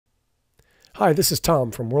Hi, this is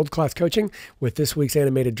Tom from World Class Coaching with this week's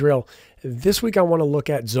animated drill. This week I want to look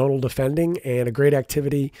at zonal defending and a great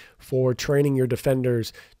activity for training your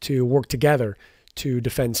defenders to work together to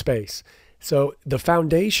defend space. So the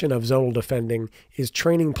foundation of zonal defending is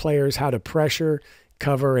training players how to pressure,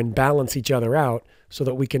 cover, and balance each other out so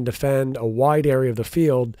that we can defend a wide area of the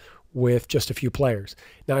field with just a few players.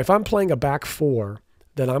 Now, if I'm playing a back four,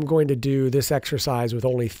 then I'm going to do this exercise with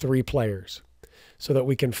only 3 players, so that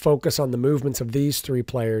we can focus on the movements of these 3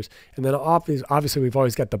 players. And then obviously we've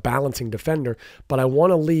always got the balancing defender, but I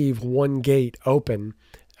want to leave one gate open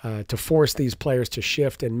to force these players to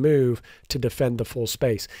shift and move to defend the full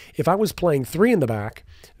space. If I was playing 3 in the back,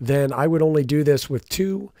 then I would only do this with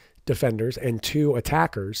 2 defenders and 2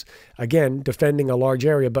 attackers, again defending a large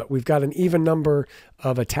area, but we've got an even number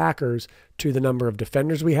of attackers to the number of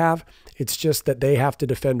defenders we have. It's just that they have to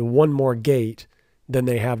defend one more gate than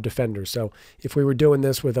they have defenders. So if we were doing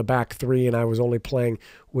this with a back 3 and I was only playing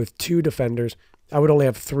with 2 defenders, I would only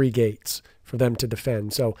have 3 gates for them to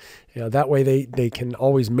defend. So that way they can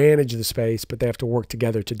always manage the space, but they have to work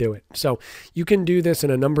together to do it. So you can do this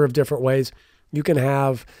in a number of different ways. You can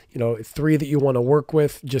have, 3 that you want to work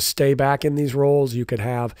with, just stay back in these roles. You could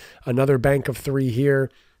have another bank of 3 here.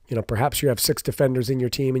 Perhaps you have 6 defenders in your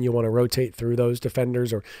team and you want to rotate through those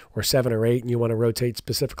defenders, or 7 or 8 and you want to rotate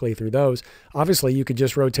specifically through those. Obviously, you could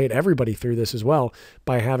just rotate everybody through this as well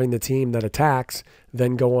by having the team that attacks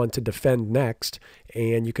then go on to defend next,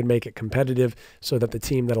 and you can make it competitive so that the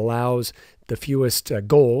team that allows the fewest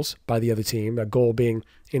goals by the other team, a goal being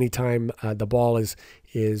anytime the ball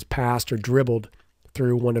is passed or dribbled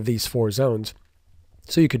through one of these 4 zones.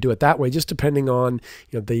 So you could do it that way, just depending on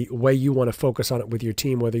the way you want to focus on it with your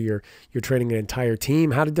team, whether you're training an entire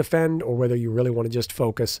team how to defend, or whether you really want to just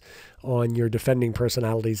focus on your defending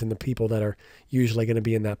personalities and the people that are usually going to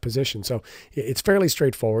be in that position. So it's fairly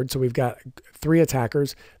straightforward. So we've got 3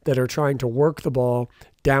 attackers that are trying to work the ball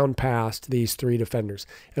down past these 3 defenders.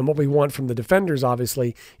 And what we want from the defenders,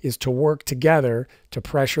 obviously, is to work together to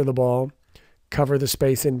pressure the ball, cover the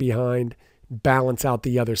space in behind, balance out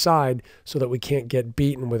the other side so that we can't get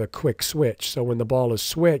beaten with a quick switch. So when the ball is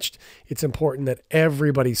switched, it's important that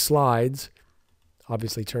everybody slides,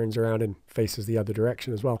 obviously turns around and faces the other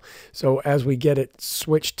direction as well. So as we get it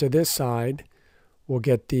switched to this side, we'll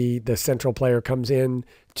get the central player comes in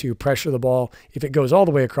to pressure the ball. If it goes all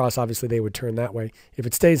the way across, obviously they would turn that way. If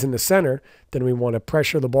it stays in the center, then we want to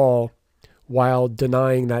pressure the ball while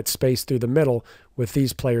denying that space through the middle with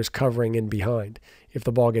these players covering in behind. If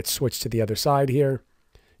the ball gets switched to the other side here,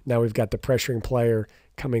 now we've got the pressuring player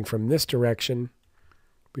coming from this direction.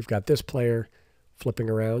 We've got this player flipping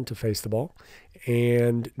around to face the ball.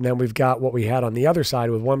 And then we've got what we had on the other side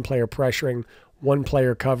with one player pressuring, one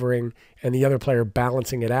player covering, and the other player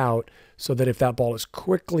balancing it out so that if that ball is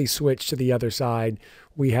quickly switched to the other side,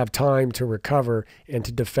 we have time to recover and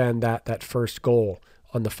to defend that first goal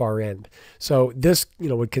on the far end. So this,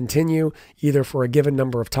 would continue either for a given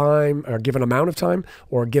number of time, or a given amount of time,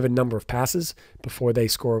 or a given number of passes before they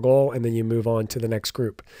score a goal, and then you move on to the next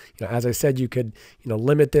group. As I said, you could,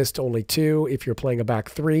 limit this to only 2 if you're playing a back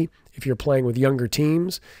 3. If you're playing with younger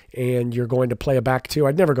teams and you're going to play a back 2,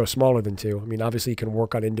 I'd never go smaller than 2. I mean, obviously you can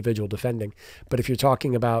work on individual defending, but if you're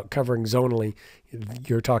talking about covering zonally,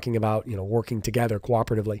 you're talking about, working together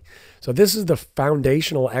cooperatively. So this is the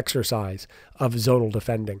foundational exercise of zonal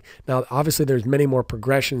defending. Now, obviously there's many more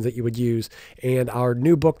progressions that you would use, and our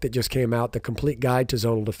new book that just came out, The Complete Guide to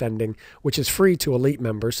Zonal Defending, which is free to elite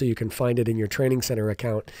members, so you can find it in your Training Center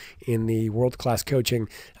account in the World Class Coaching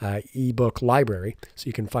ebook library, so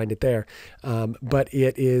you can find it there. But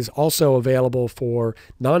it is also available for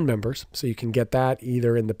non-members, so you can get that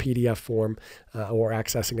either in the PDF form or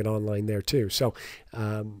accessing it online there too. So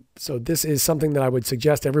this is something that I would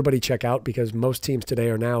suggest everybody check out, because most teams today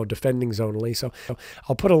are now defending zonally. So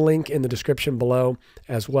I'll put a link in the description below,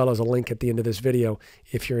 as well as a link at the end of this video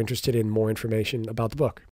if you're interested in more information about the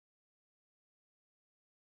book.